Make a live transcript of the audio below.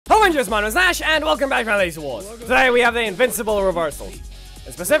Hello Rangers, my name is Nash, and welcome back to Laser Wars. Today we have the Invincible reversal.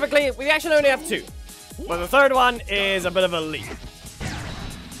 And specifically, we actually only have two. But the third one is a bit of a leap.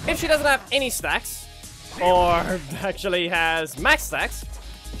 If she doesn't have any stacks, or actually has max stacks,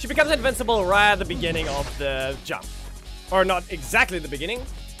 she becomes invincible right at the beginning of the jump. Or not exactly the beginning,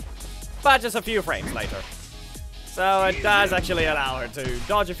 but just a few frames later. So it does actually allow her to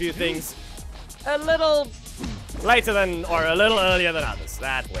dodge a few things a little later than, or a little earlier than others.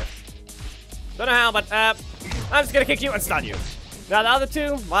 That whiff. Don't know how, but I'm just gonna kick you and stun you. Now the other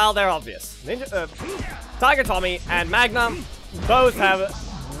two, well, they're obvious. Tiger Tommy and Magnum both have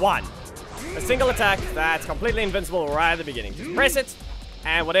a single attack that's completely invincible right at the beginning. Just press it,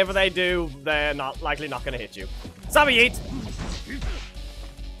 and whatever they do, they're likely not gonna hit you. Summer Yeet!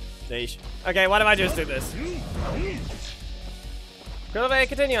 Sheesh. Okay, what if I just do this? Could I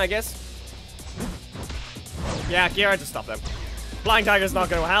continue, I guess? Yeah, Kira, just stop them. Flying Tiger's not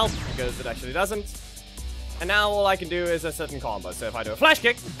going to help, because it actually doesn't. And now all I can do is a certain combo. So if I do a flash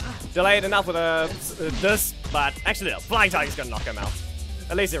kick, delayed enough with this, but actually no, Flying Tiger's going to knock him out.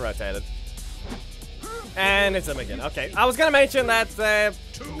 At least it rotated. And it's him again. Okay, I was going to mention that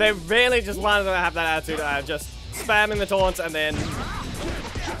they really just wanted to have that attitude of just spamming the taunts and then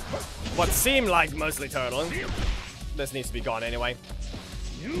what seemed like mostly turtling. This needs to be gone anyway.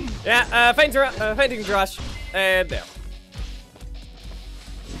 Yeah, fainting rush, and there.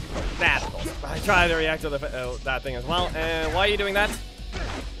 That, of course. I tried to react to that thing as well. And why are you doing that?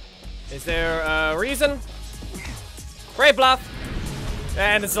 Is there a reason? Great bluff.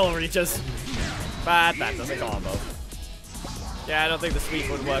 And it still reaches. But that doesn't combo. Yeah, I don't think the sweep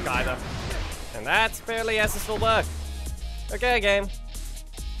would work either. And that barely has to still work. Okay, game.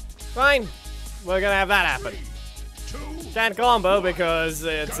 Fine. We're gonna have that happen. Can't combo because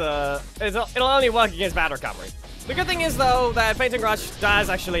it'll only work against bad recovery. The good thing is though that Fainting Rush does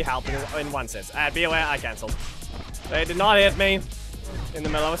actually help in one sense. Be aware, I cancelled. They did not hit me in the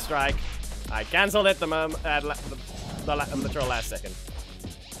middle of a strike. I cancelled it at the literal last second.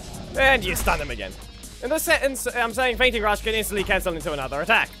 And you stun them again. In this sentence, I'm saying Fainting Rush can instantly cancel into another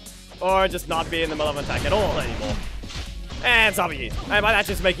attack. Or just not be in the middle of an attack at all anymore. And Zombie Heat. And by that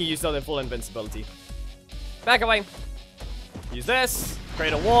just making use of the full invincibility. Back away. Use this.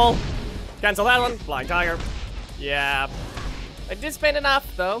 Create a wall. Cancel that one. Flying Tiger. Yeah. I did spend enough,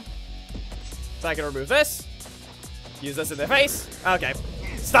 though. So I can remove this. Use this in their face. Okay.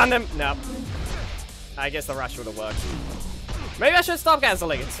 Stun them. No. I guess the rush would have worked. Maybe I should stop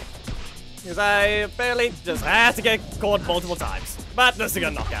canceling it. Because I apparently just had to get caught multiple times. But this is a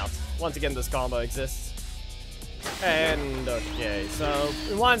good knockout. Once again, this combo exists. And okay, so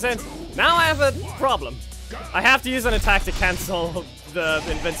in one sense, now I have a problem. I have to use an attack to cancel the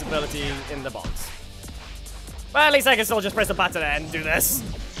invincibility in the box. But at least I can still just press a button and do this.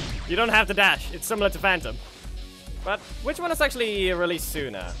 You don't have to dash. It's similar to Phantom. But which one is actually released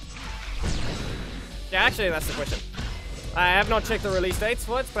sooner? Yeah, actually, that's the question. I have not checked the release dates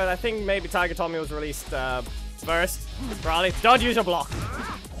for it, but I think maybe Tiger Tommy was released first. Probably. Don't use your block.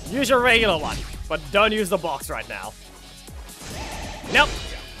 Use your regular one. But don't use the box right now. Nope.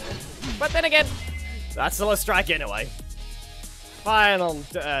 But then again, that's still a strike anyway. Final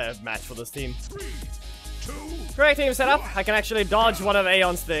match for this team. Great team setup. I can actually dodge one of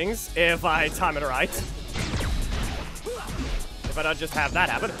Aeon's things if I time it right. If I don't just have that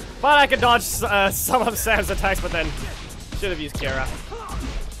happen. But I can dodge some of Sam's attacks, but then should have used Kira.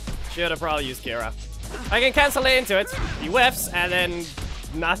 Should have probably used Kira. I can cancel it into it. He whiffs, and then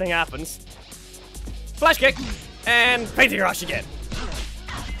nothing happens. Flash kick, and Fainting Rush again.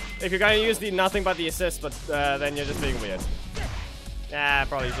 If you're going to use the nothing but the assist, but then you're just being weird. Yeah,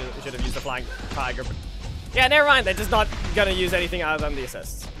 probably should have used the Flying Tiger. But yeah, never mind. They're just not going to use anything other than the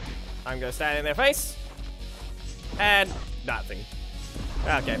assists. I'm going to stand in their face. And nothing.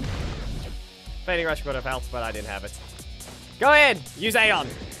 Okay. Fainting Rush could have helped, but I didn't have it. Go ahead. Use Aeon.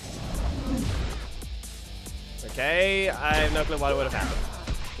 Okay, I have no clue what would have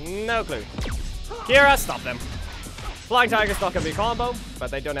happened. No clue. Kira, stop them. Flying Tiger's not going to be a combo,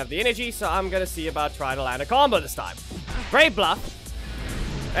 but they don't have the energy, so I'm going to see about trying to land a combo this time. Great bluff.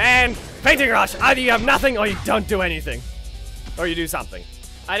 And Fainting Rush. Either you have nothing or you don't do anything. Or you do something.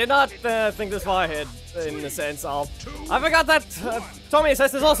 I did not think this far ahead in the sense of... I forgot that Tommy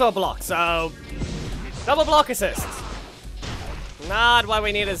assist is also a block, so... Double block assist. Not what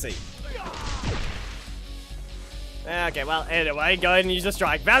we need to see. Okay, well, anyway, go ahead and use a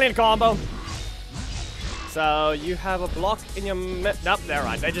strike. Valiant combo. So, you have a block in your... Nope, they're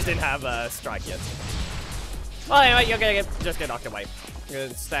right. They just didn't have a strike yet. Well, anyway, you're gonna just get knocked away. You're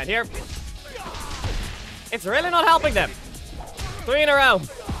gonna stand here. It's really not helping them. 3 in a row.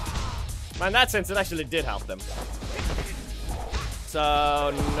 In that sense, it actually did help them.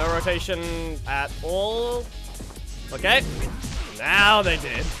 So, no rotation at all. Okay. Now they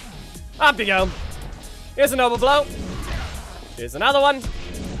did. Up you go. Here's a Noble Blow. Here's another one.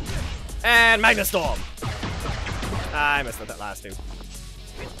 And Magna Storm. I missed that last two.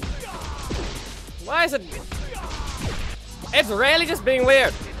 Why is it... It's really just being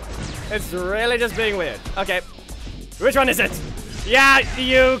weird. It's really just being weird. Okay. Which one is it? Yeah,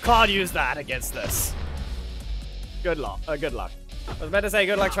 you can't use that against this. Good luck. Good luck. I was about to say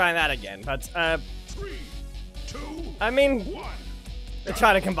good luck trying that again, but, 3, 2, I mean, 1. we're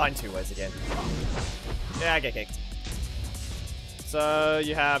trying to combine two words again. Yeah, I get kicked. So,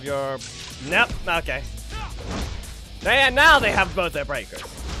 you have your... Nope, okay. Now they have both their breakers.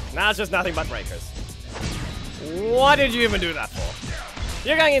 Now it's just nothing but breakers. What did you even do that for?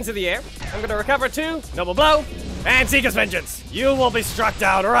 You're going into the air. I'm going to recover 2, Noble Blow, and Seeker's Vengeance. You will be struck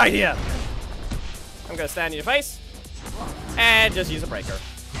down right here. I'm going to stand in your face, and just use a breaker.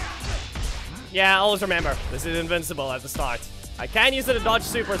 Yeah, always remember, this is invincible at the start. I can use it to dodge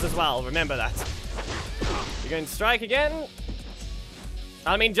supers as well, remember that. You're going to strike again.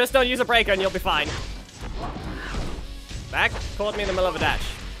 I mean, just don't use a breaker and you'll be fine. That caught me in the middle of a dash.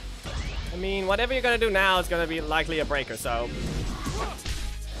 I mean, whatever you're gonna do now is gonna be likely a breaker, so...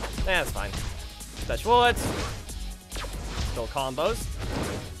 That's fine. Dash forward. Still combos.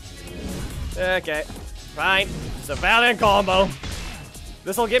 Okay. Fine. It's a valiant combo.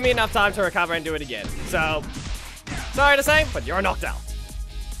 This will give me enough time to recover and do it again. So... Sorry to say, but you're knocked out.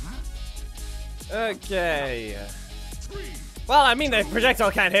 Okay. Well, I mean, the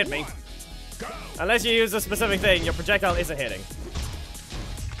projectile can't hit me. Unless you use a specific thing, your projectile isn't hitting.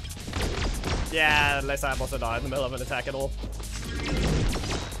 Yeah, unless I'm also not in the middle of an attack at all.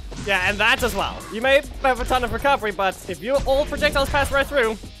 Yeah, and that as well. You may have a ton of recovery, but if all projectiles pass right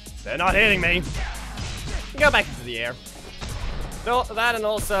through, they're not hitting me. Go back into the air. So, that and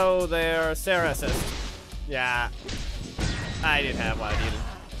also their Sarah assist. Yeah, I didn't have what I needed.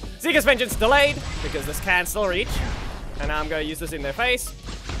 Seeker's Vengeance delayed, because this can still reach. And now I'm going to use this in their face.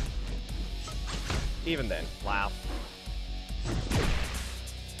 Even then, wow.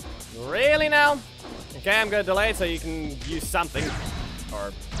 Really now? Okay, I'm going to delay it so you can use something.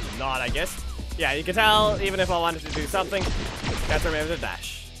 Or not, I guess. Yeah, you can tell, even if I wanted to do something, you have to remember to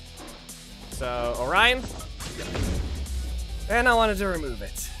dash. So, Orion. And I wanted to remove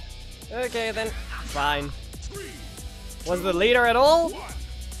it. Okay, then. Fine. Was it the leader at all?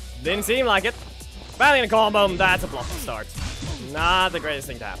 Didn't seem like it. Valiant combo, that's a block to start. Not the greatest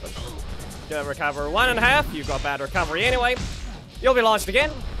thing to happen. Gonna recover 1.5. You've got bad recovery anyway. You'll be launched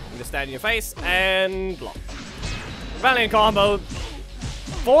again. You just stand in your face and block. Valiant combo.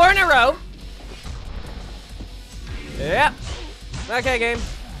 4 in a row. Yeah. Okay, game.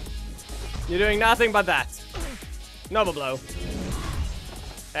 You're doing nothing but that. Noble Blow.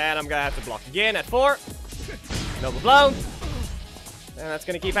 And I'm gonna have to block again at 4. Noble Blow. And that's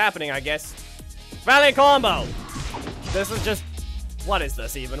gonna keep happening, I guess. Valiant combo. This is just... What is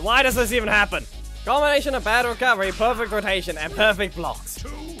this even? Why does this even happen? Combination of bad recovery, perfect rotation, and perfect blocks.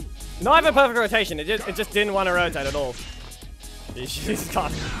 Not even perfect rotation, it just didn't want to rotate at all. He's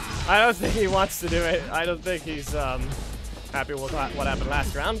not... I don't think he wants to do it. I don't think he's happy with what happened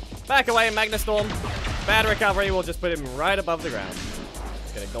last round. Back away, Magna Storm. Bad recovery will just put him right above the ground.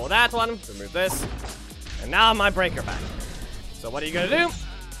 Gonna ignore that one, remove this. And now my breaker back. So what are you gonna do?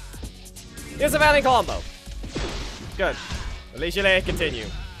 Here's a Valiant combo. Good. At least you let it continue.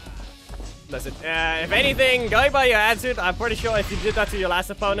 Listen, if anything, going by your attitude, I'm pretty sure if you did that to your last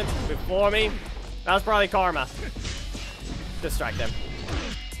opponent before me, that was probably karma. Distract them.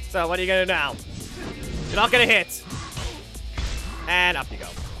 So, what are you gonna do now? You're not gonna hit. And up you go.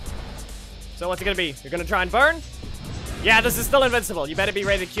 So, what's it gonna be? You're gonna try and burn? Yeah, this is still invincible. You better be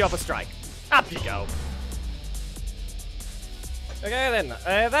ready to queue up a strike. Up you go. Okay, then.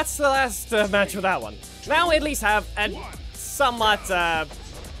 That's the last match for that one. Now we at least have a somewhat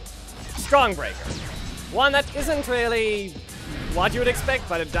strong breaker. One that isn't really what you would expect,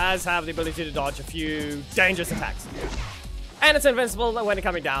 but it does have the ability to dodge a few dangerous attacks. And it's invincible when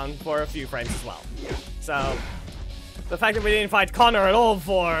coming down for a few frames as well. So, the fact that we didn't fight Connor at all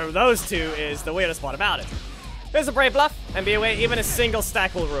for those two is the weirdest part about it. Here's a Brave Bluff, and be aware, even a single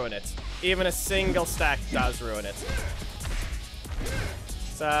stack will ruin it. Even a single stack does ruin it.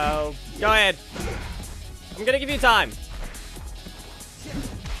 So, go ahead. I'm gonna give you time.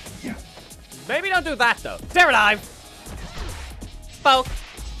 Maybe don't do that, though. They're alive! Poke.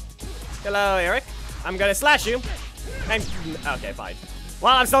 Hello, Eric. I'm gonna slash you. And... Okay, fine.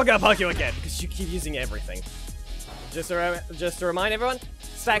 Well, I'm still gonna poke you again, because you keep using everything. Just to remind everyone,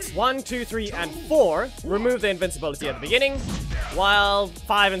 stacks 1, 2, 3, and 4 remove the invincibility at the beginning, while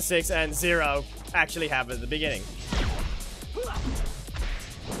 5 and 6 and 0 actually have it at the beginning.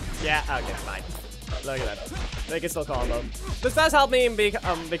 Yeah, okay, fine. Look at that. They can still combo. This does help me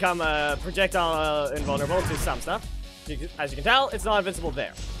become projectile invulnerable to some stuff. As you can tell, it's not invincible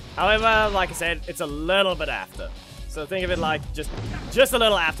there. However, like I said, it's a little bit after. So think of it like just a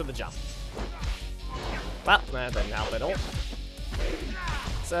little after the jump. Well, that didn't help at all.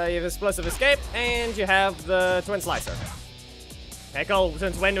 So you have explosive escape, and you have the twin slicer. Heckle,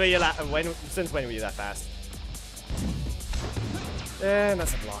 since when were you that fast? And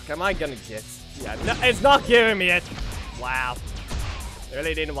that's a block. Am I gonna get? Yeah, no, it's not giving me it. Wow. I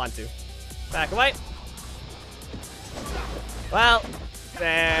really didn't want to. Back away. Well,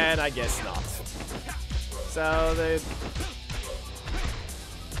 then I guess not. So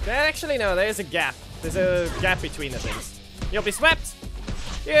actually no, there's a gap. There's a gap between the things. You'll be swept.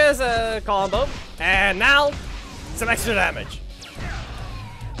 Here's a combo, and now some extra damage.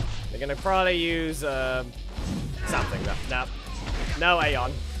 They're gonna probably use something. No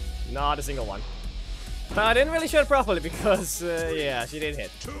Aeon, not a single one. But I didn't really shoot properly because yeah, she did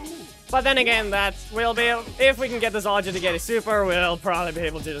hit. But then again, that will be, if we can get this Archer to get a super, we'll probably be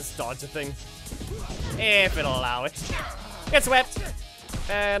able to just dodge the thing. If it'll allow it. Get swept.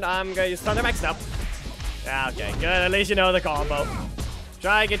 And I'm gonna use Thunder Max up. Okay, good. At least you know the combo.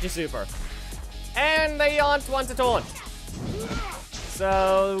 Try and get your super. And they aren't one to taunt.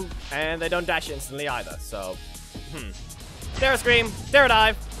 So, and they don't dash instantly either. So, Terra Scream, Terra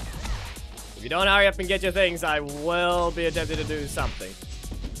Dive. If you don't hurry up and get your things, I will be attempting to do something.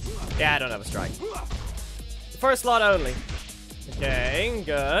 Yeah, I don't have a strike. First slot only. Okay,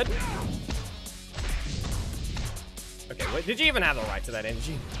 good. Okay, wait, did you even have the right to that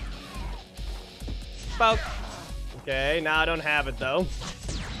energy? Poke. Okay, now I don't have it though.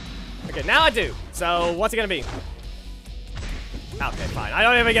 Okay, now I do. So, what's it gonna be? Okay, fine. I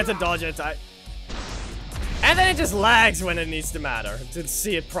don't even get to dodge it. And then it just lags when it needs to matter, to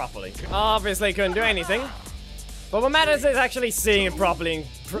see it properly. Obviously, couldn't do anything. But what matters is actually seeing it properly and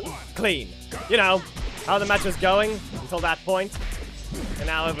clean. You know, how the match was going until that point. And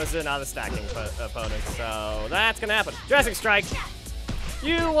now it was another stacking opponent, so that's gonna happen. Jurassic Strike.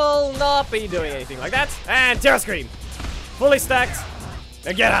 You will not be doing anything like that. And Terra Scream. Fully stacked.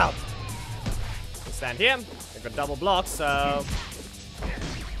 And get out. Stand here. I've got double blocks, so...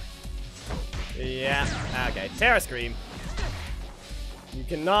 yeah, okay. Terra Scream.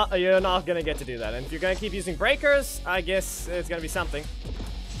 You're not gonna get to do that. And if you're gonna keep using breakers, I guess it's gonna be something.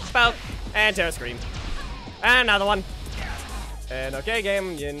 Poke. And Terra Scream. And another one. And okay,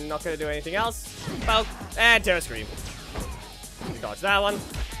 game, you're not gonna do anything else. Poke. And Terra Scream. You dodge that one.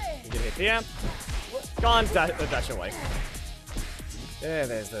 You get hit here. Gone, dash away. Yeah,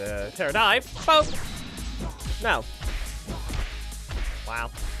 there's the Terra Dive. Poke. No. Wow.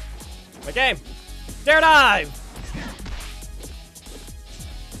 Okay. Terra Dive!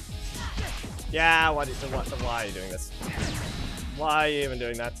 Yeah, why are you doing this? Why are you even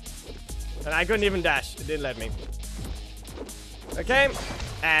doing that? And I couldn't even dash. It didn't let me. Okay.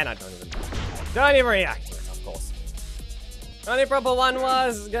 And I don't even react to it, of course. The only proper one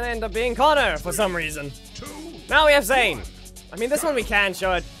was gonna end up being Connor for some reason. Now we have Zane. I mean, this one we can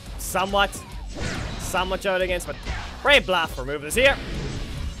show it somewhat show it against, but Brave Bluff, remove this here.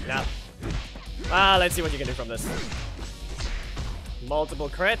 No. Let's see what you can do from this. Multiple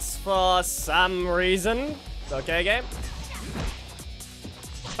crits for some reason. Okay, game.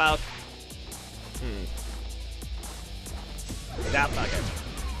 About. Yeah, okay.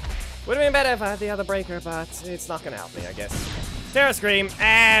 Would have been better if I had the other breaker, but it's not gonna help me, I guess. Terra Scream,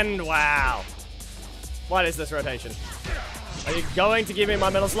 and wow. What is this rotation? Are you going to give me my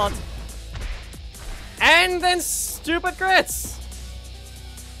middle slot? And then stupid crits!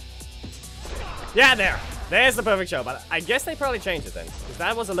 Yeah, there's the perfect show, but I guess they probably changed it then. Because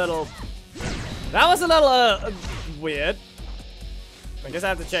that was a little weird. I guess I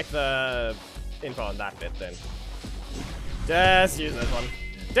have to check the info on that bit then. Just use this one.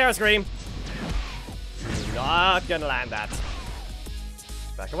 Terra Scream! Not gonna land that.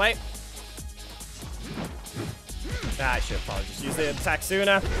 Back away. I should probably just use the attack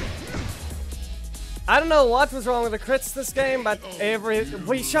sooner. I don't know what was wrong with the crits this game, but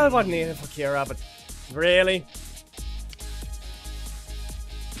we showed what needed for Kira, but really?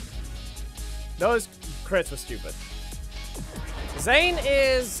 Those crits were stupid. Zane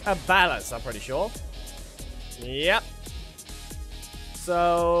is a balance, I'm pretty sure. Yep.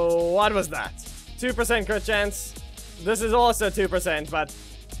 So, what was that? 2% crit chance. This is also 2%, but...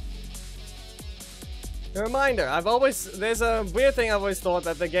 A reminder, there's a weird thing I've always thought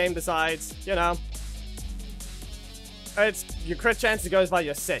that the game decides, you know, it's your crit chance goes by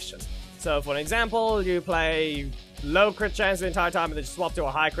your session. So for an example, you play low crit chance the entire time and then swap to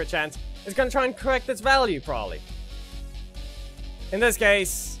a high crit chance, it's gonna try and correct its value probably. In this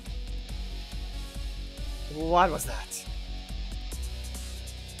case, what was that?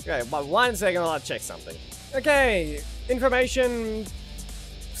 Okay, but 1 second, I'll check something. Okay, information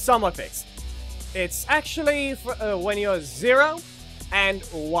somewhat fixed. It's actually when you're 0 and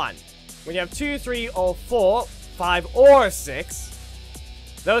 1. When you have 2, 3, or 4, 5, or 6,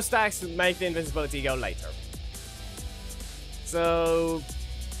 those stacks make the invincibility go later. So,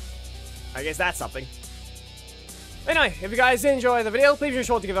 I guess that's something. Anyway, if you guys enjoyed the video, please be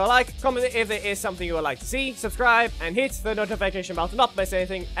sure to give it a like, comment if there is something you would like to see, subscribe, and hit the notification bell to not miss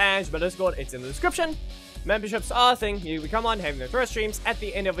anything, and my Discord, it's in the description. Memberships are a thing you become on, having the first streams at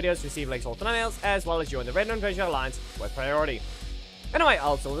the end of videos, receive links all to emails, as well as join the Red Notification Alliance with priority. Anyway,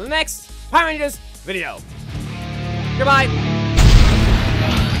 I'll see you in the next Power Rangers video. Goodbye!